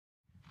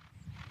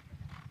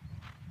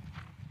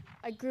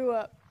I grew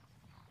up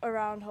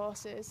around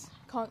horses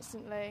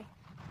constantly.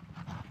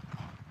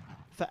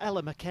 For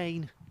Ella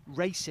McCain,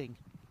 racing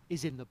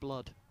is in the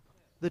blood.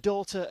 The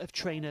daughter of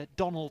trainer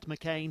Donald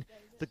McCain,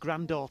 the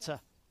granddaughter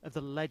of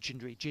the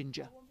legendary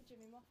Ginger.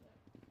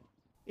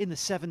 In the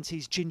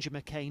 70s, Ginger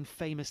McCain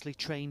famously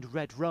trained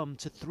Red Rum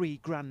to 3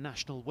 Grand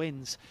National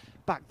wins.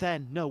 Back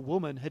then, no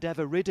woman had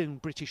ever ridden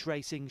British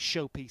racing's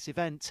showpiece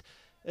event.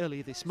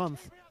 Earlier this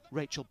month,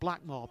 Rachael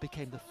Blackmore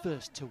became the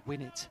first to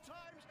win it.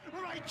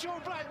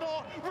 Rachael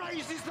Blackmore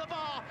raises the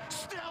bar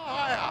still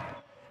higher.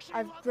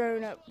 I've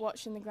grown up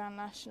watching the Grand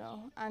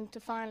National, and to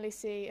finally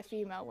see a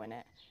female win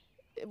it,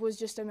 it was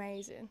just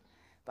amazing.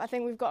 But I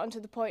think we've gotten to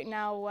the point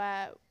now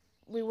where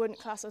we wouldn't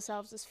class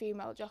ourselves as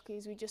female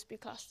jockeys, we'd just be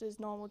classed as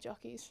normal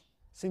jockeys.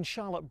 Since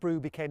Charlotte Brew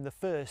became the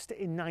first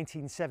in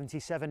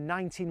 1977,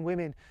 19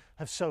 women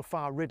have so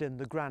far ridden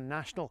the Grand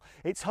National.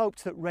 It's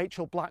hoped that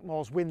Rachael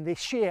Blackmore's win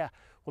this year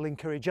will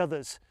encourage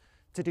others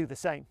to do the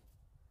same.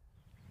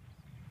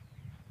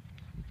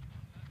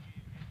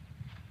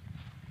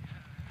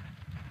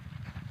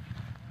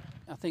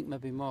 I think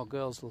maybe more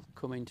girls will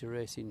come into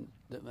racing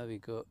that maybe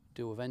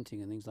do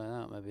eventing and things like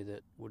that, maybe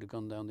that would have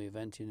gone down the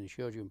eventing and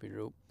show jumping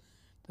route.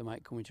 They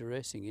might come into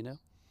racing, you know.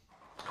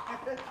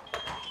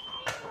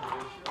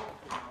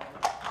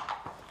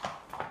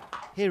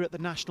 Here at the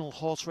National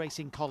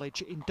Horseracing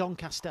College in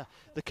Doncaster,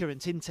 the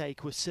current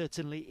intake was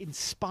certainly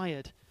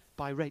inspired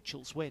by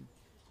Rachael's win.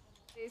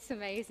 It's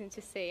amazing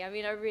to see. I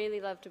mean, I really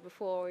loved her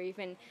before,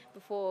 even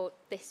before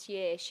this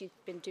year. She'd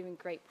been doing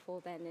great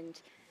before then, and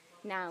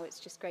now it's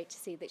just great to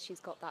see that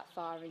she's got that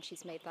far and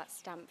she's made that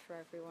stamp for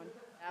everyone.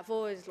 I've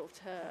always loved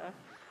her,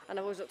 and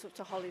I've always looked up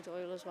to Holly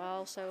Doyle as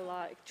well, so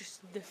like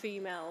just the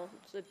females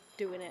are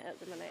doing it at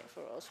the minute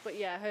for us. But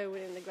yeah, her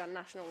winning the Grand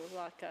National was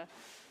like a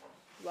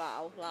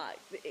wow, like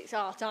it's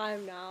our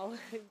time now.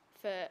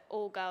 For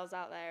all girls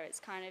out there, it's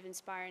kind of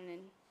inspiring,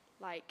 and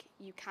like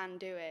you can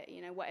do it,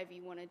 you know, whatever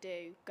you want to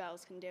do,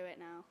 girls can do it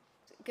now.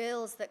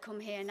 Girls that come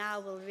here now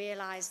will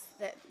realise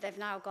that they've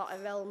now got a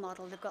role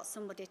model, they've got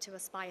somebody to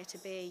aspire to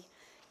be.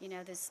 You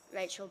know, there's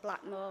Rachael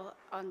Blackmore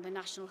on the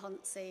national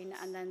hunt scene,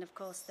 and then of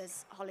course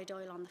there's Holly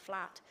Doyle on the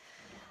flat,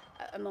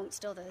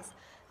 amongst others.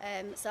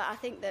 So I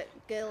think that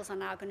girls are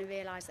now going to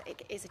realise that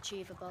it is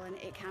achievable and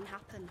it can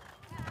happen.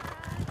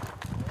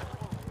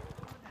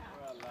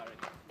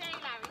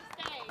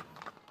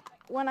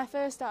 When I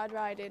first started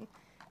riding,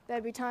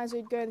 there'd be times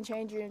we'd go in the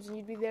change rooms and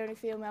you'd be the only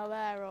female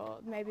there, or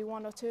maybe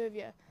 1 or 2 of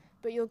you.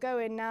 But you'll go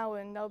in now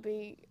and there'll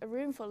be a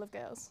room full of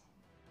girls.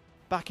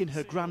 Back in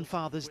her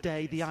grandfather's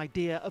day, the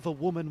idea of a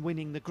woman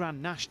winning the Grand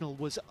National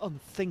was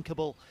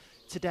unthinkable.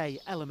 Today,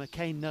 Ella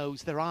McCain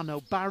knows there are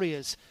no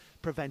barriers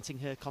preventing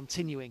her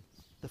continuing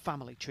the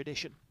family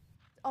tradition.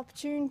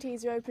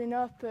 Opportunities are opening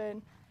up,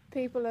 and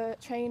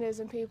trainers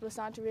and people are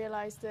starting to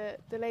realise that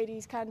the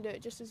ladies can do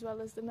it just as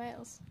well as the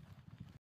males.